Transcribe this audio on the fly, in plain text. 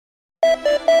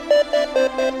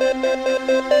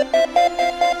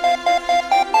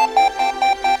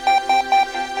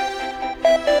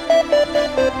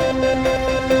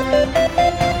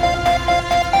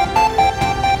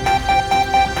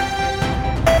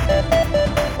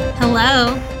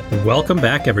Hello. Welcome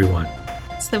back, everyone.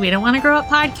 It's the We Don't Want to Grow Up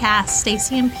podcast.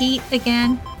 Stacy and Pete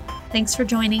again. Thanks for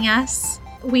joining us.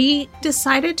 We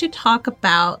decided to talk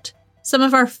about some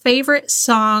of our favorite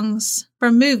songs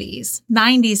from movies,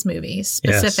 90s movies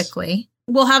specifically. Yes.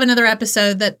 We'll have another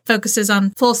episode that focuses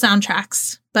on full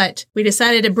soundtracks, but we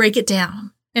decided to break it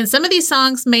down. And some of these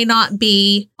songs may not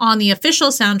be on the official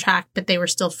soundtrack, but they were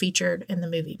still featured in the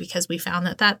movie because we found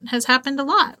that that has happened a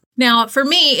lot. Now, for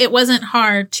me, it wasn't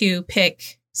hard to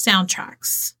pick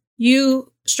soundtracks.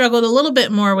 You struggled a little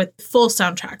bit more with full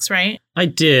soundtracks, right? I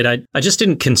did. I just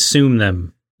didn't consume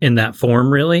them in that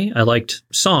form, really. I liked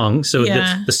songs. So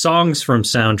the songs from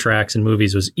soundtracks and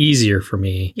movies was easier for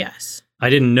me. Yes.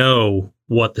 I didn't know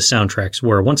what the soundtracks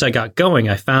were. Once I got going,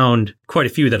 I found quite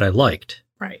a few that I liked.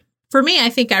 Right. For me,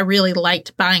 I think I really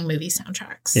liked buying movie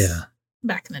soundtracks. Yeah.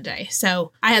 Back in the day.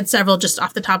 So I had several just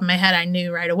off the top of my head I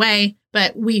knew right away.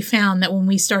 But we found that when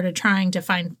we started trying to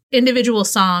find individual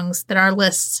songs, that our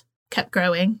lists kept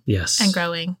growing. Yes. And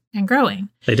growing and growing.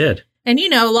 They did. And, you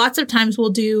know, lots of times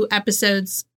we'll do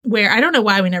episodes where, I don't know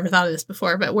why we never thought of this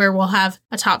before, but where we'll have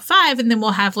a top 5 and then we'll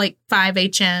have like 5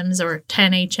 HMs or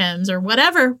 10 HMs or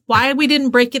whatever. Why we didn't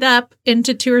break it up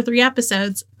into 2 or 3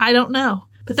 episodes, I don't know.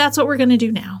 But that's what we're going to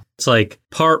do now. It's like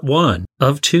part 1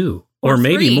 of 2 or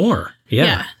maybe 3. more.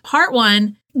 Yeah. Part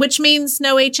 1, which means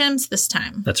no HMs this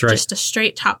time. That's right. Just a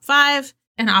straight top 5.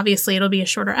 And obviously it'll be a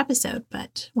shorter episode,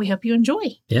 but we hope you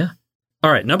enjoy. Yeah.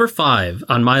 All right. Number 5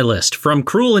 on my list from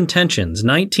Cruel Intentions,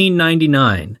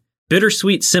 1999,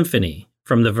 Bittersweet Symphony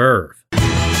from The Verve.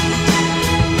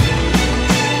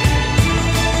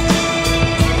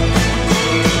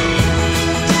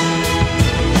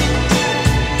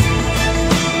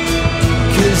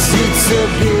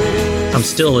 I'm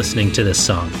still listening to this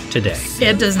song today.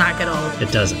 It does not get old.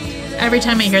 It doesn't. Every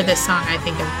time I hear this song, I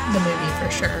think of the movie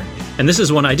for sure. And this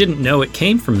is one I didn't know it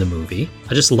came from the movie.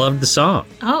 I just loved the song.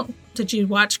 Oh, did you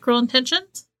watch Cruel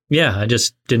Intentions? Yeah, I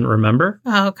just didn't remember.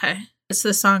 Oh, okay. It's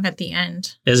the song at the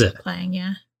end. Is it? Playing,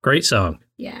 yeah. Great song.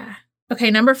 Yeah.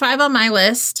 Okay, number 5 on my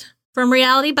list, from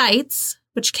Reality Bites,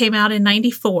 which came out in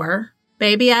 94,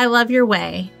 Baby I Love Your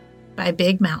Way by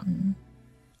Big Mountain.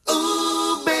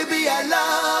 Ooh, baby, I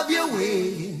love your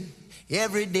way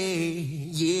every day,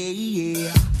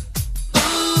 yeah.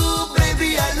 Ooh,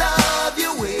 baby, I love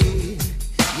your way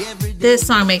every day. This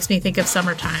song makes me think of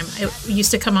summertime. It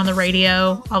used to come on the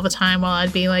radio all the time while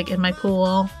I'd be like in my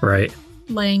pool. Right.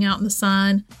 Laying out in the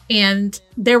sun. And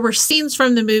there were scenes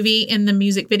from the movie in the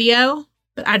music video,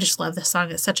 but I just love this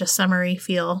song. It's such a summery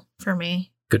feel for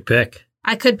me. Good pick.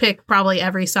 I could pick probably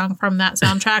every song from that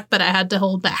soundtrack, but I had to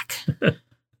hold back.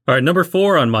 All right, number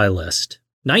 4 on my list.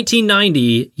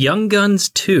 1990, Young Guns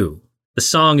 2. The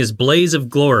song is Blaze of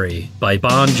Glory by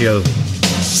Bon Jovi.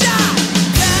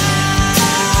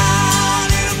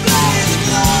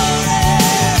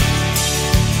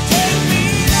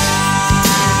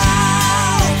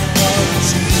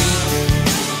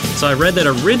 So I read that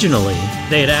originally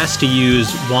they had asked to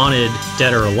use Wanted,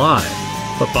 Dead or Alive,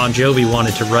 but Bon Jovi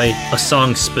wanted to write a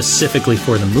song specifically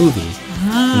for the movie,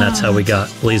 and that's how we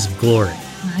got Blaze of Glory.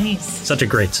 Nice. Such a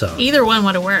great song. Either one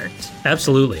would have worked.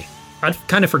 Absolutely. I'd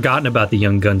kind of forgotten about the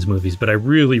Young Guns movies, but I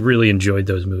really, really enjoyed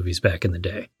those movies back in the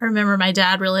day. I remember my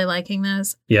dad really liking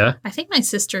those. Yeah? I think my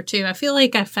sister, too. I feel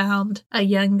like I found a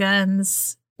Young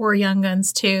Guns or Young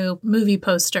Guns 2 movie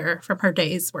poster from her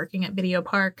days working at Video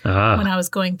Park when I was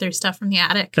going through stuff from the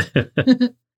attic.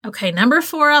 Okay, number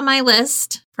 4 on my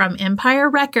list from Empire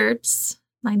Records,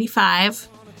 95,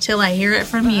 Till I Hear It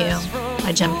From You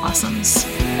by Gem Blossoms.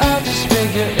 I just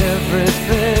figure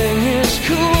everything is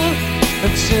cool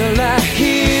until I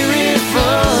hear it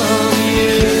from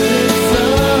you.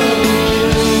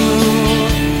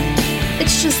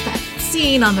 It's just that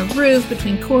scene on the roof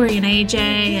between Corey and AJ,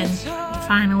 and they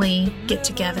finally get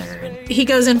together. And he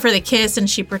goes in for the kiss, and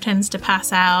she pretends to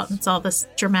pass out. It's all this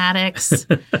dramatics,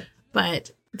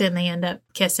 but then they end up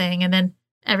kissing, and then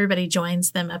everybody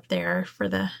joins them up there for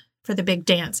the big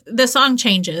dance. The song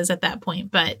changes at that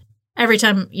point, but every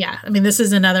time, this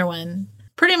is another one.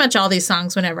 Pretty much all these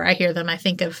songs, whenever I hear them, I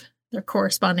think of their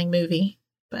corresponding movie.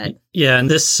 But yeah, and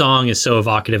this song is so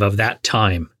evocative of that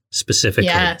time specifically.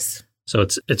 Yes. So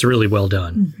it's really well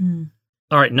done. Mm-hmm.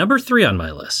 All right, number 3 on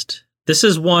my list. This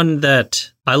is one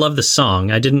that I love the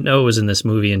song. I didn't know it was in this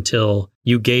movie until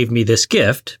you gave me this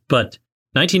gift, but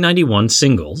 1991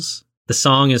 Singles. The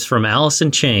song is from Alice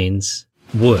in Chains,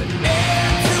 Wood. To the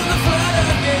flood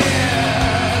of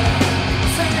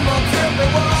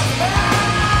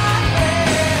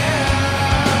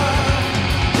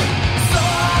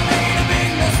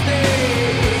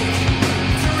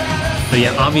But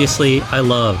yeah, obviously, I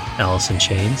love Alice in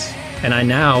Chains. And I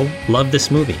now love this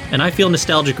movie. And I feel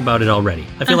nostalgic about it already.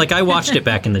 I feel like I watched it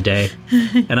back in the day,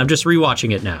 and I'm just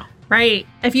rewatching it now. Right.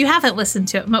 If you haven't listened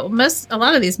to it, a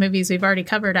lot of these movies we've already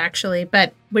covered, actually.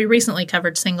 But we recently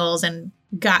covered Singles and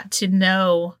got to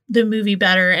know the movie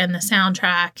better and the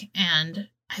soundtrack, and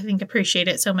I think appreciate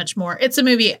it so much more. It's a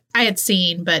movie I had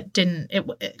seen, but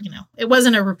it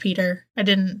wasn't a repeater. I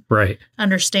didn't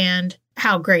understand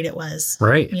how great it was,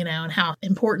 and how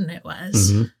important it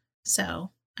was. Mm-hmm. So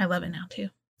I love it now too.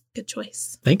 Good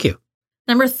choice. Thank you.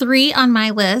 Number 3 on my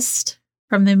list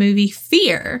from the movie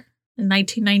Fear in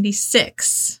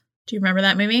 1996. Do you remember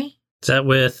that movie? Is that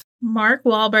with Mark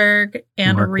Wahlberg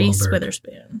and Reese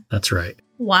Witherspoon? That's right.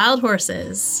 Wild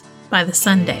Horses by the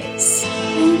Sundays.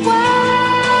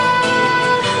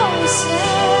 Wild horses,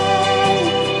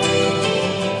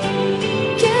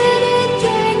 can it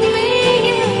drag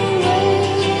me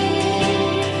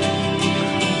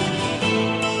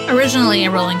away? Originally a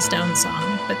Rolling Stones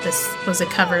song, but this was a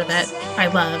cover that I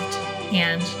loved.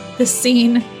 And the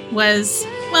scene was,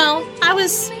 I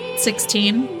was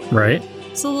 16. Right.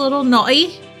 It's a little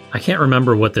naughty. I can't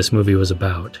remember what this movie was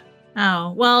about.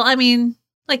 Oh, well, I mean,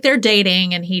 like they're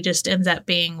dating and he just ends up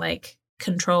being like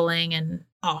controlling and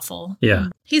awful. Yeah.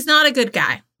 He's not a good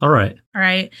guy. All right.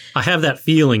 I have that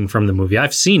feeling from the movie.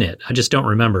 I've seen it. I just don't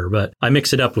remember, but I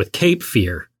mix it up with Cape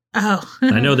Fear. Oh.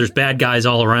 I know there's bad guys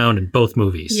all around in both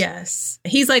movies. Yes.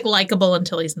 He's like likable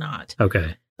until he's not.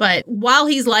 Okay. But while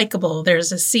he's likable,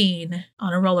 there's a scene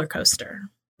on a roller coaster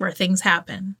where things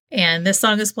happen. And this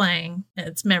song is playing, and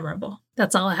it's memorable.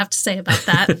 That's all I have to say about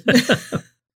that. All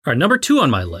right, number 2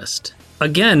 on my list.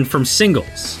 Again, from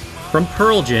Singles. From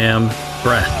Pearl Jam,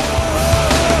 Breath.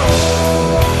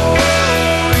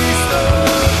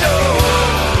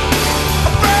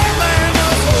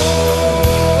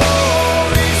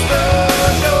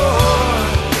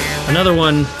 Another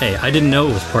one, hey, I didn't know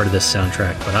it was part of this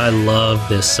soundtrack, but I love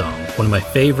this song. One of my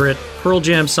favorite Pearl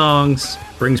Jam songs.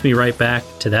 Brings me right back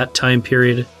to that time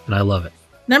period, and I love it.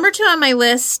 Number 2 on my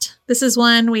list. This is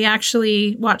one we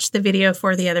actually watched the video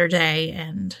for the other day,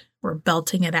 and we're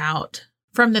belting it out.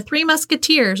 From The Three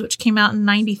Musketeers, which came out in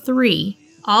 93.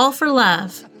 All for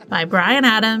Love by Bryan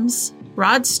Adams,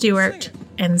 Rod Stewart,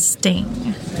 and Sting.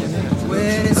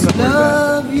 When it's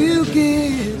love you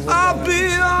give, I'll be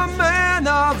a man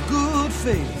of good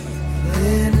faith.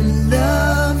 when in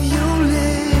love you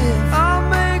live, I'll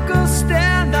make a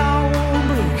stand, I won't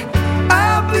break.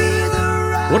 I'll be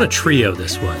the right. What a trio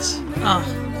this was. Oh,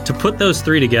 To put those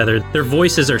 3 together, their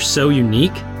voices are so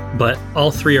unique, but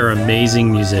all 3 are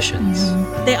amazing musicians.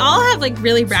 they all have like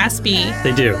really raspy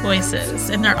They do. voices,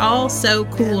 and they're all so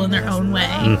cool in their own way.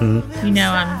 Mm-hmm. You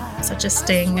know, I'm such a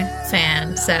Sting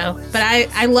fan, but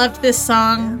I loved this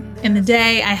song in the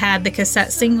day. I had the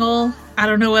cassette single. I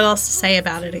don't know what else to say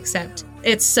about it except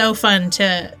it's so fun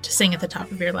to sing at the top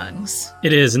of your lungs.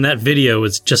 It is, and that video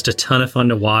was just a ton of fun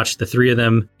to watch, the 3 of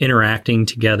them interacting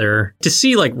together. To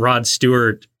see like Rod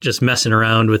Stewart just messing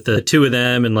around with the 2 of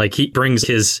them, and like he brings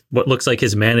his, what looks like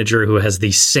his manager who has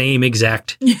the same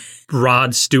exact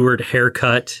Rod Stewart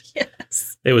haircut.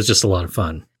 Yes. It was just a lot of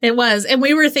fun. It was. And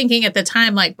we were thinking at the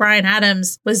time, like Bryan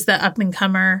Adams was the up and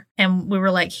comer, and we were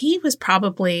like, he was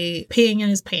probably peeing in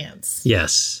his pants.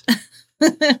 Yes.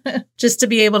 Just to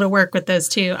be able to work with those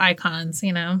 2 icons,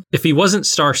 you know? If he wasn't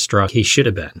starstruck, he should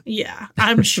have been. Yeah,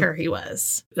 I'm sure he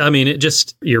was. I mean,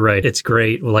 you're right. It's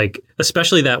great. Like,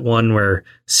 especially that one where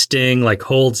Sting like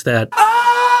holds that,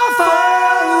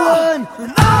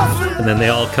 and then they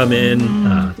all come in.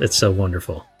 It's so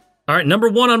wonderful. All right, number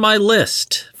 1 on my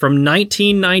list from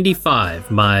 1995,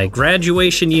 my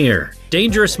graduation year.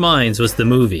 Dangerous Minds was the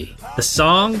movie. The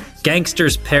song,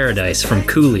 Gangster's Paradise from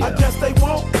Coolio. I guess they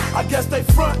won't, I guess they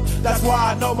front. That's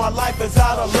why I know my life is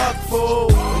out of luck, fool.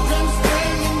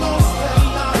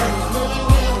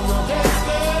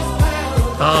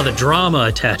 Oh, the drama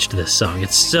attached to this song.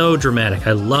 It's so dramatic.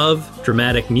 I love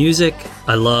dramatic music.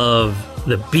 I love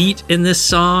the beat in this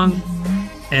song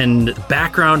and the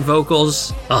background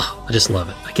vocals. Oh, I just love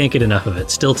it. I can't get enough of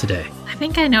it still today. I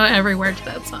think I know every word to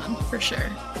that song for sure.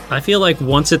 I feel like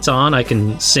once it's on, I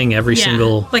can sing every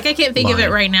single Like I can't think of it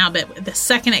line. right now, but the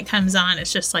second it comes on,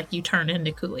 it's just like you turn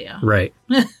into Coolio. Right.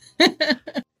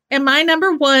 And my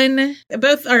number 1,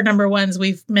 both are number 1s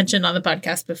we've mentioned on the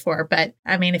podcast before, but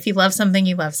I mean, if you love something,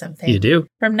 you love something. You do.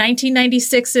 From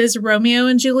 1996's Romeo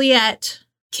and Juliet,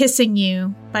 Kissing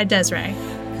You by Des'ree.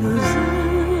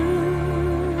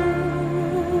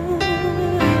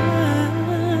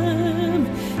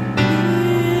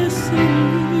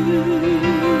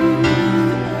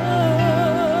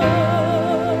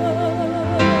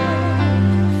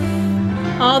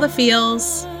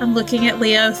 feels. I'm looking at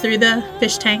Leo through the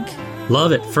fish tank.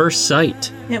 Love at first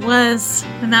sight. It was.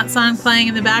 And that song playing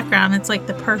in the background, it's like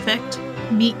the perfect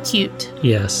meet cute.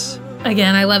 Yes.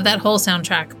 Again, I love that whole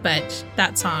soundtrack, but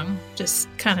that song just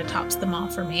kind of tops them all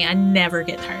for me. I never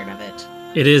get tired of it.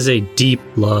 It is a deep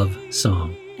love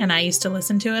song. And I used to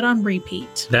listen to it on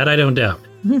repeat. That I don't doubt.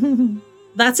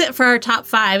 That's it for our top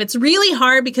 5. It's really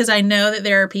hard because I know that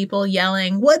there are people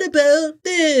yelling, what about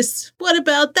this? What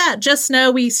about that? Just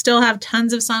know we still have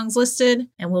tons of songs listed,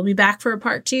 and we'll be back for a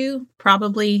part 2,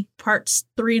 probably parts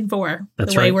 3 and 4,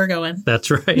 That's the way right. we're going.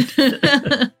 That's right.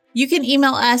 You can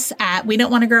email us at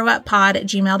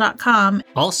wedon'twanna'growuppod@gmail.com.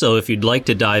 Also, if you'd like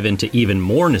to dive into even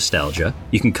more nostalgia,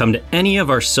 you can come to any of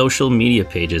our social media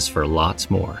pages for lots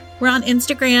more. We're on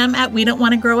Instagram at We Don't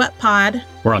Want to Grow Up Pod.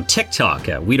 We're on TikTok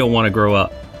at We Don't Want to Grow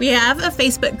Up. We have a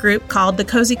Facebook group called the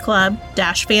Cozy Club -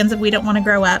 Fans of We Don't Want to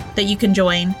Grow Up that you can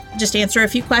join. Just answer a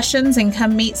few questions and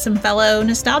come meet some fellow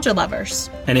nostalgia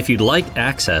lovers. And if you'd like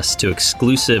access to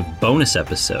exclusive bonus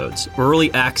episodes,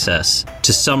 early access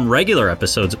to some regular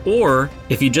episodes, or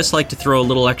if you'd just like to throw a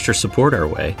little extra support our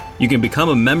way, you can become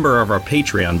a member of our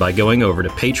Patreon by going over to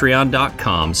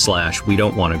patreon.com/We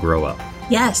Don't Want to Grow Up.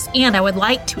 Yes, and I would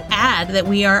like to add that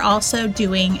we are also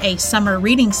doing a summer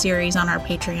reading series on our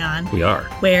Patreon. We are.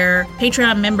 Where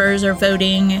Patreon members are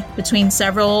voting between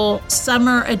several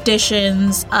summer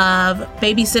editions of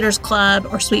Babysitter's Club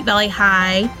or Sweet Valley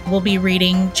High. We'll be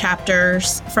reading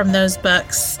chapters from those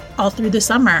books all through the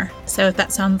summer. So if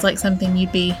that sounds like something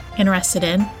you'd be interested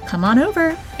in, come on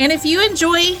over. And if you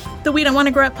enjoy the We Don't Want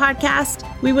to Grow Up podcast,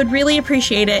 we would really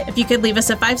appreciate it if you could leave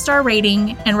us a 5-star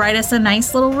rating and write us a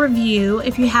nice little review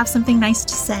if you have something nice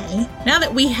to say. Now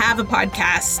that we have a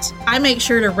podcast, I make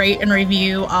sure to rate and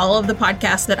review all of the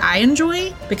podcasts that I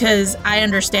enjoy because I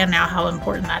understand now how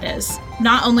important that is.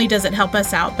 Not only does it help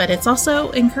us out, but it's also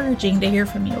encouraging to hear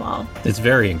from you all. It's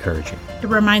very encouraging. It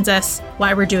reminds us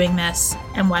why we're doing this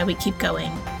and why we keep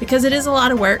going. Because it is a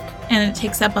lot of work and it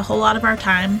takes up a whole lot of our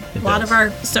time, a lot of our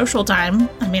social time.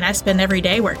 I mean, I spend every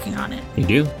day working on it. You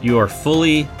do? You are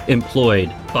fully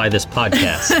employed by this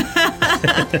podcast.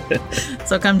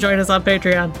 So come join us on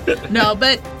Patreon. No,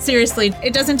 but seriously,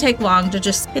 it doesn't take long to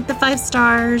just hit the 5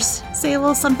 stars, say a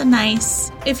little something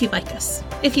nice if you like us.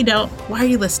 If you don't, why are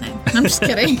you listening? I'm just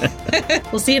kidding.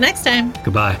 We'll see you next time.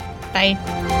 Goodbye. Bye.